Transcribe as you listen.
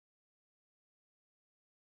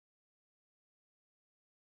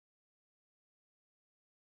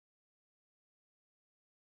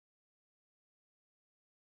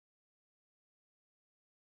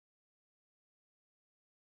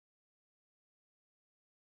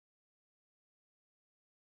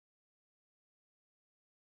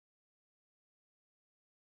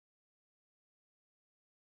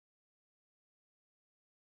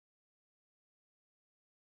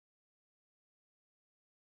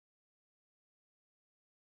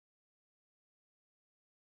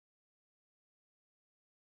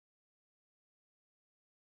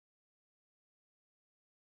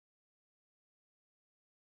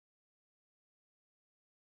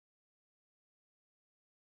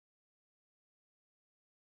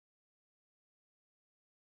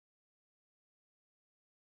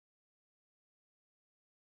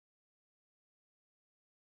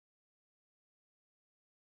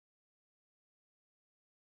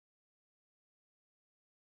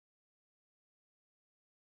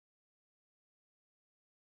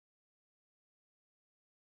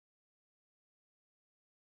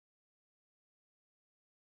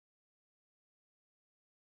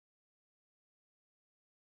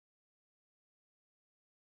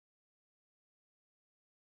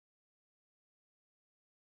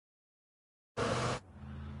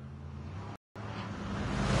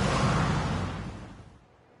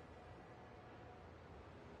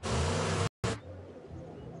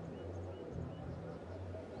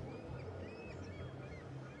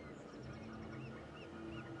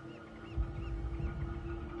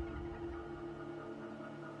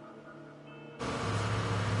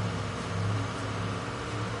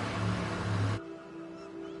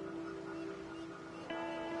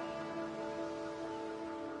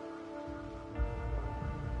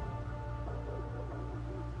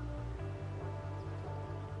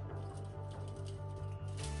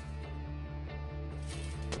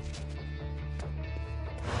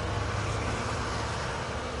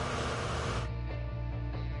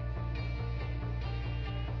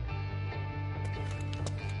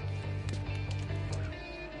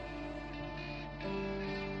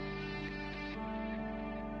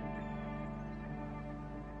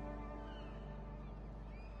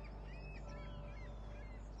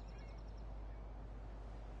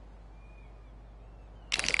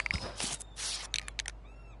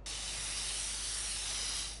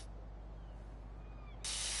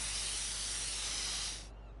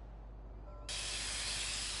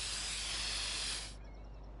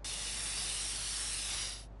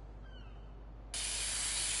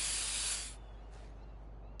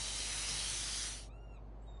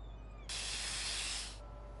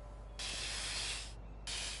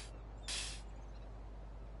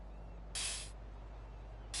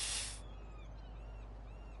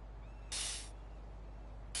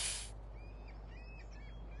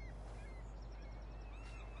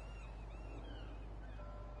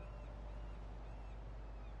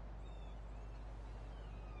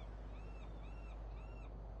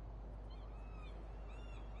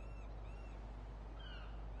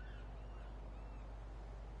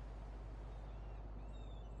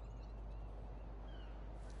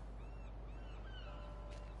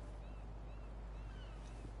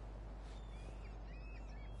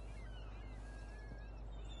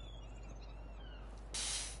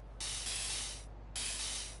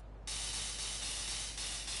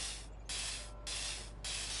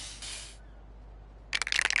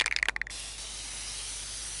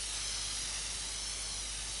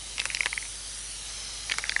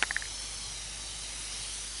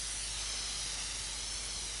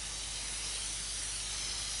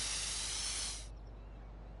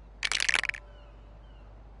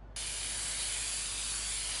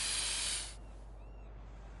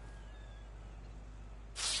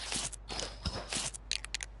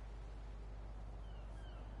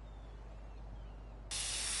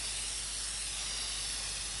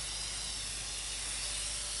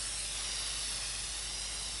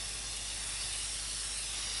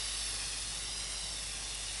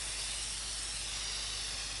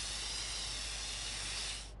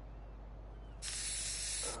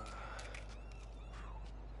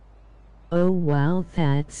Oh wow,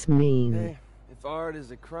 that's mean. Hey, if art is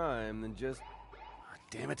a crime, then just... Ah,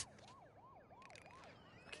 damn it.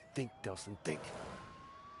 Okay, think, Delson, think.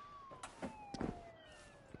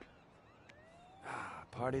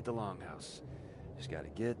 Party at the Longhouse. Just gotta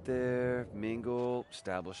get there, mingle,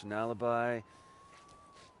 establish an alibi.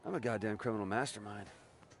 I'm a goddamn criminal mastermind.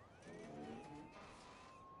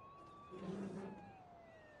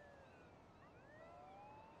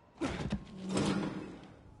 Alright.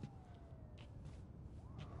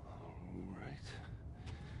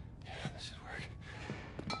 Yeah, this should work.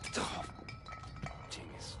 Oh,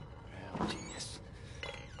 genius. Real genius.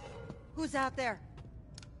 Who's out there?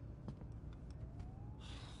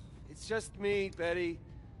 It's just me, Betty.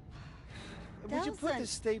 Would you put Delson. the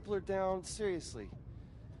stapler down? Seriously.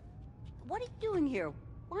 What are you doing here?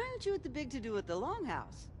 Why aren't you at the big to-do at the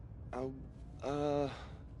Longhouse?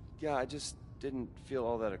 Yeah, I just didn't feel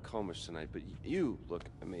all that accomplished tonight, but you look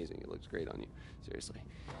amazing. It looks great on you. Seriously.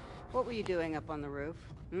 What were you doing up on the roof?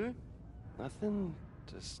 Nothing.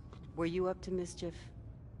 Just... Were you up to mischief?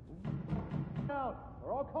 Out,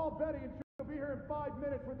 or I'll call Betty and she'll be here in 5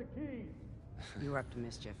 minutes with the keys. You were up to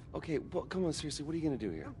mischief. Okay, well, come on, seriously, what are you gonna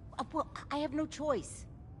do here? Well, I have no choice.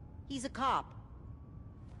 He's a cop.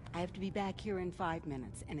 I have to be back here in 5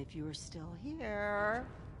 minutes, and if you're still here...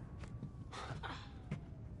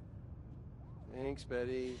 Thanks,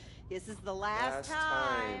 Betty. This is the last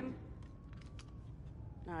time.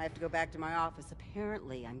 Now I have to go back to my office.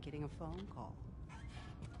 Apparently, I'm getting a phone call.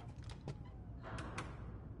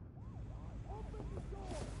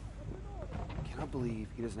 I cannot believe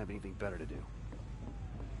he doesn't have anything better to do.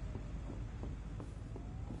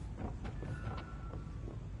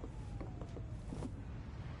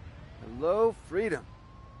 Hello, freedom.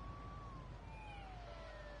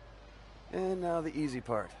 And now the easy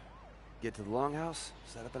part. Get to the Longhouse,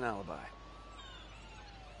 set up an alibi.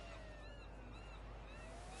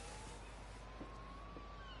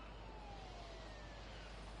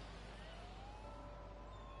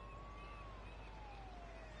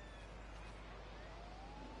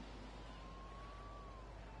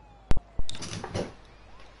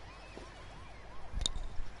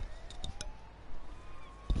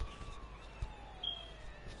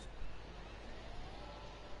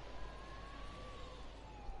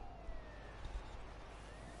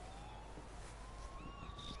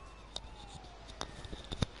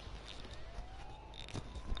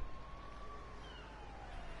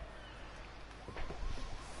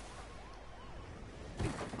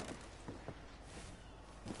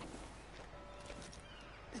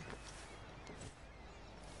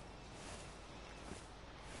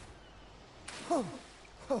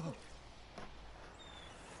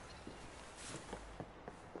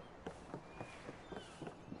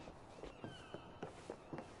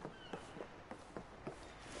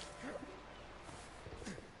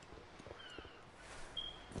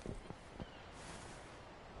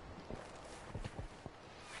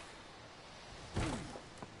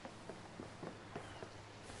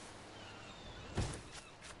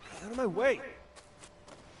 Out of my way!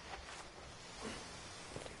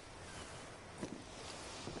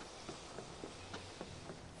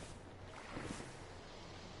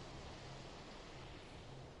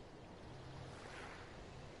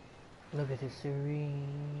 Look at this serene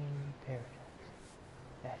paradise.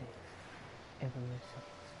 That is infamous.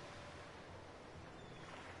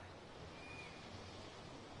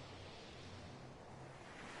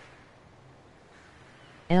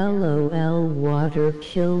 LOL, water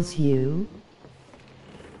kills you.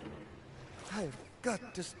 I've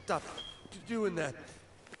got to stop doing that.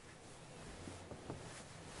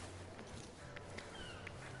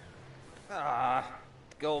 Ah,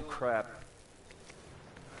 gold crap.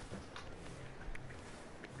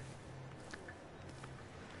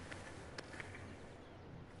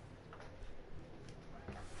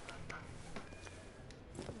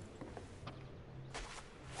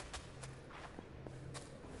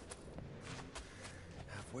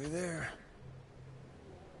 Halfway there.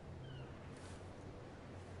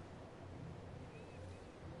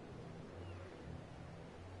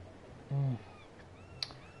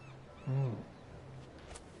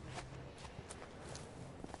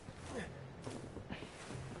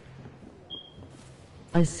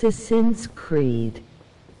 Assassin's Creed.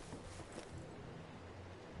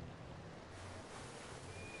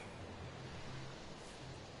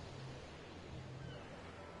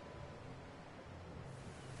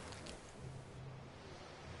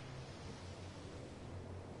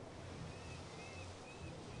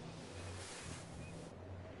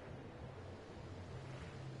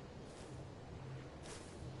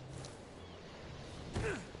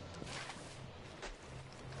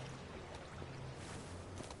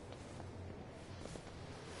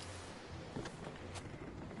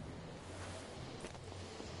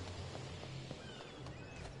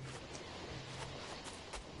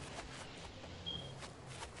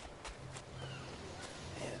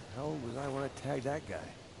 might tag that guy.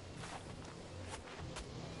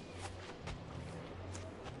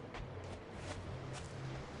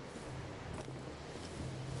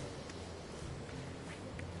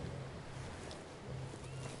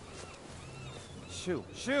 Shoot,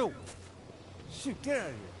 shoot! Shoot, get out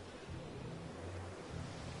of here!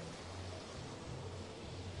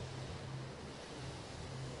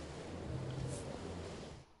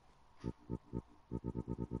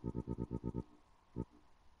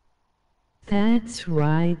 That's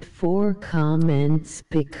right, 4 comments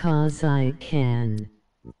because I can.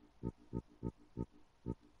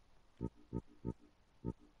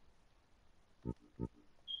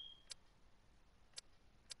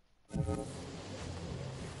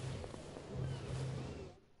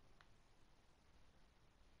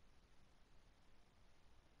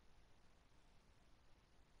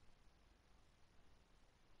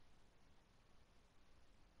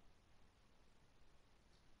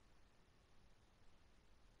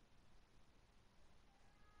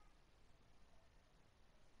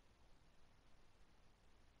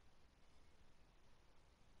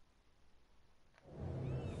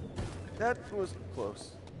 That was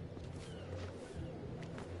close.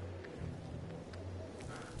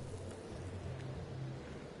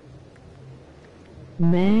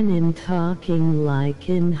 Man in talking like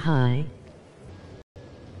in high.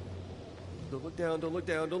 Don't look down, don't look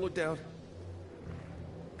down, don't look down.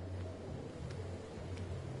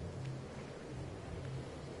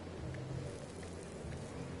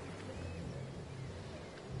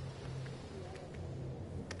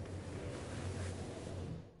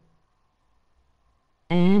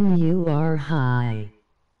 And you are high.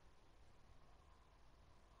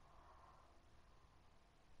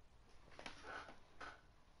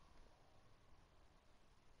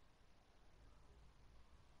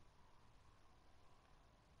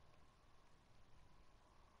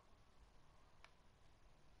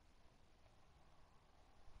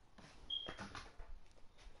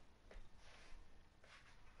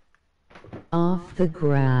 Off the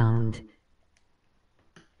ground.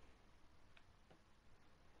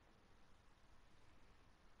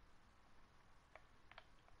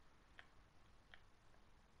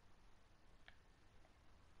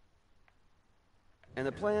 And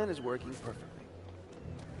the plan is working perfectly.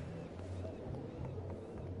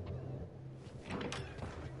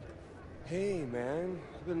 Hey, man.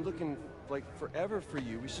 I've been looking, like, forever for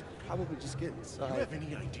you. We should probably just get inside. Do you have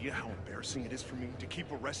any idea how embarrassing it is for me to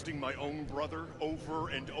keep arresting my own brother over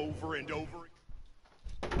and over and over?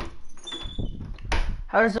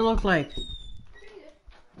 How does it look like?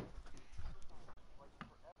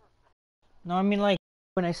 No, I mean like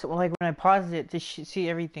when I pause it to see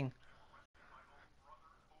everything.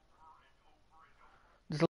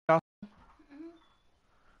 Does it look awesome?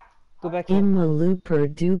 Go back to I'm a looper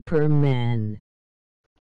duper man.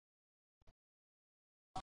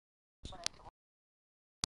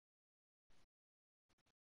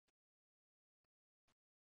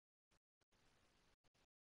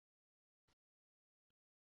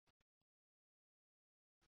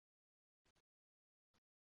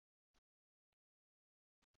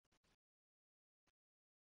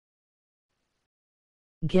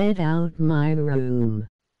 Get out my room.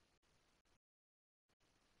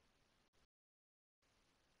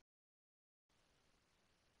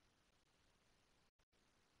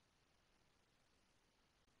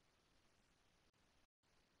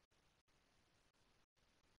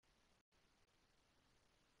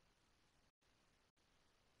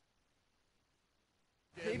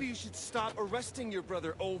 Maybe you should stop arresting your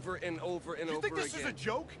brother over and over and over again. You think this is a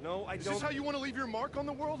joke? No, I don't. Is this how you want to leave your mark on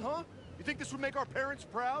the world, huh? You think this would make our parents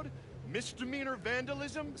proud? Misdemeanor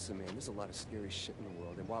vandalism? Listen, man, there's a lot of scary shit in the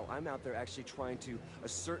world, and while I'm out there actually trying to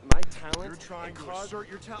assert my talent... You're trying to cause... assert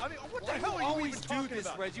your talent? I mean, what the Why hell do you are you always even do talking this,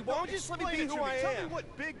 about? Reggie? Why don't you just let me be Explain it who to I Tell am? me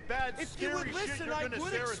what big, bad, If you scary would shit listen, you're I gonna would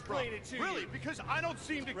stare at explain from. it to you. Really? Because I don't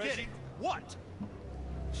seem to get Reggie. it. What?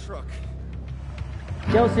 Truck.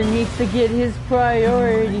 Jelson needs to get his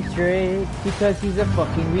priorities straight because he's a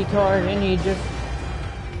fucking retard and he just...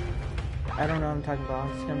 I don't know what I'm talking about.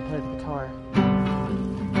 I'm just gonna play the guitar.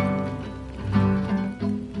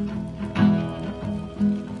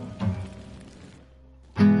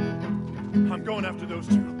 I'm going after those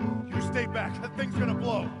two. You stay back. That thing's gonna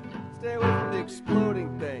blow. Stay away from the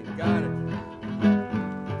exploding thing. Got it.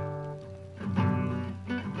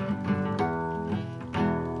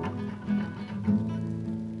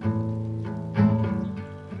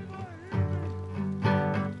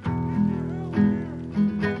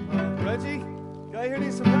 Reggie? Guy here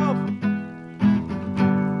needs some help.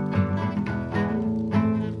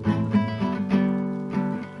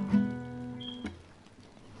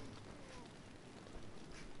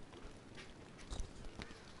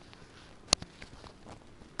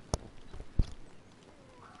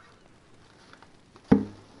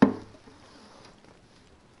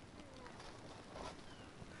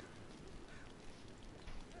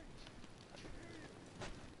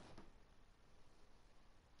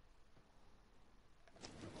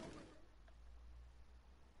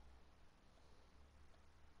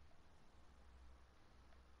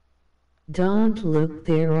 Don't look,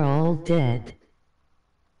 they're all dead.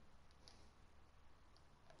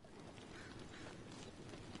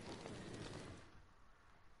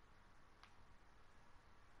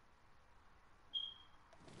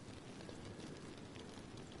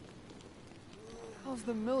 How's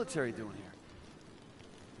the military doing here?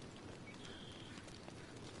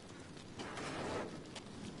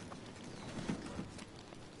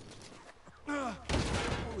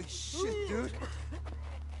 Holy shit, dude.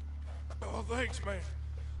 Oh, thanks, man.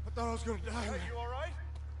 I thought I was gonna die. Hey, you all right?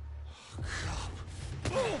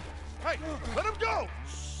 Hey, let him go!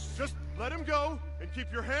 Just let him go and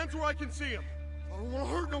keep your hands where I can see him. I don't want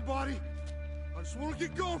to hurt nobody. I just want to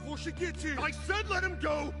get going before she gets here. I said let him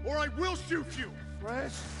go, or I will shoot you.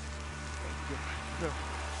 Fresh? No. I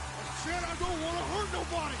said I don't want to hurt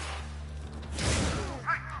nobody.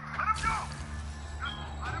 Hey, let him go!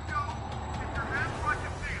 Just let him go. Keep your hands where I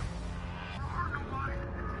can see him. I don't want to hurt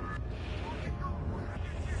nobody. Get going before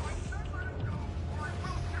she gets here. I said let him go, or I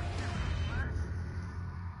will shoot you.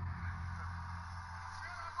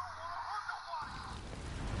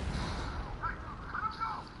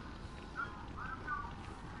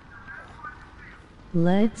 Fresh?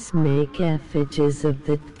 Let's make effigies of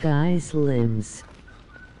the guy's limbs.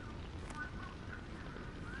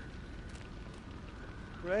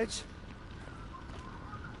 Reg?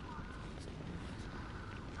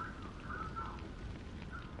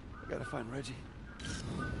 I gotta find Reggie. Let's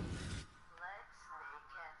make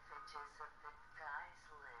effigies of the guy's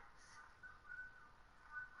limbs.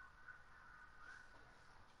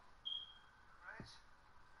 Reg?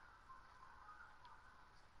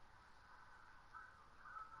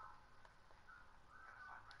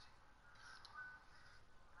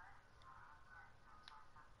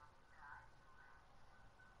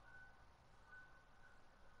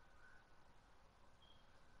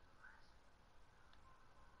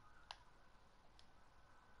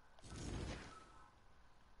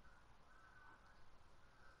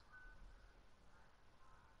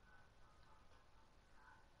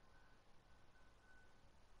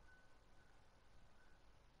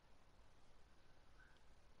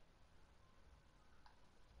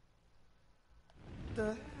 What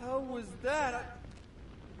the hell was that?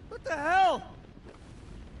 What the hell?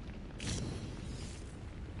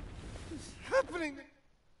 What's happening to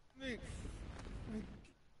me?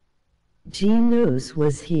 Genos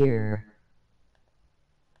was here.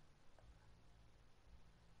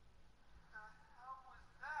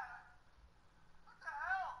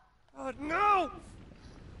 Oh, no!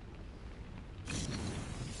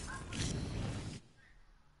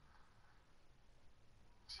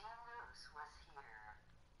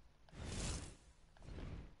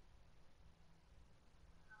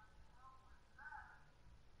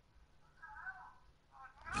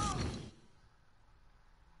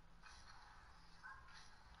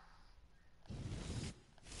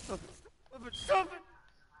 Stop it!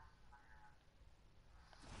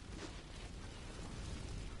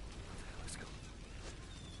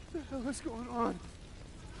 What the hell is going on?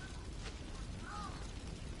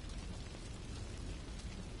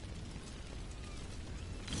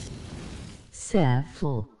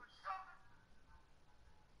 Cephal.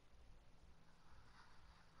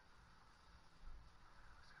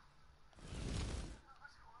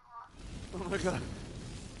 Oh my god.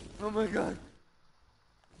 Oh my god.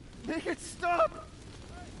 Make it stop!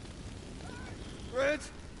 Reg!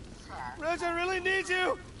 Reg, I really need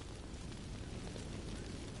you!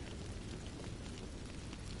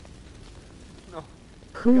 No. I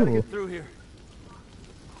gotta Cool. get through here.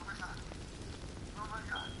 Oh my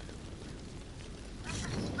god. Make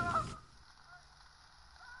it stop!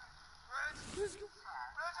 Reg!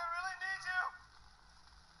 Reg, I really need you!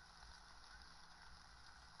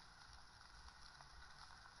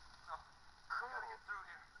 No. I gotta get through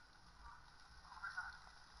here. Oh my god.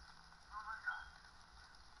 Oh my god.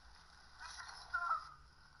 Make it stop!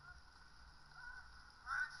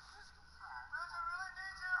 Reg! Reg, I really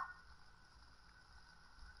need you!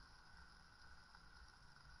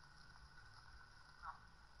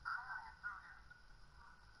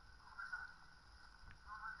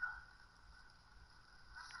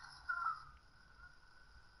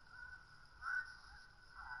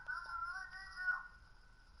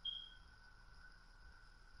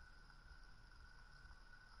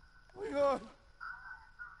 Hang on.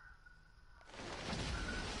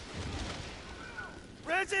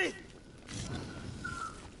 Reggie!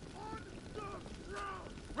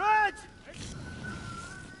 Reg!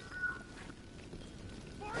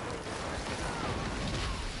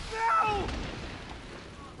 No!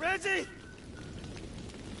 Reggie!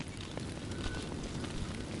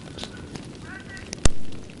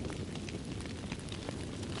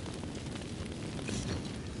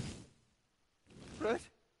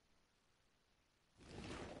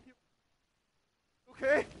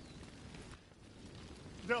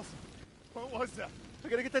 Nelson, what was that? I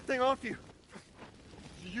gotta get that thing off you.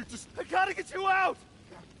 You just... I gotta get you out!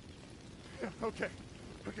 Yeah, okay.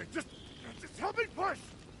 Okay, just help me push!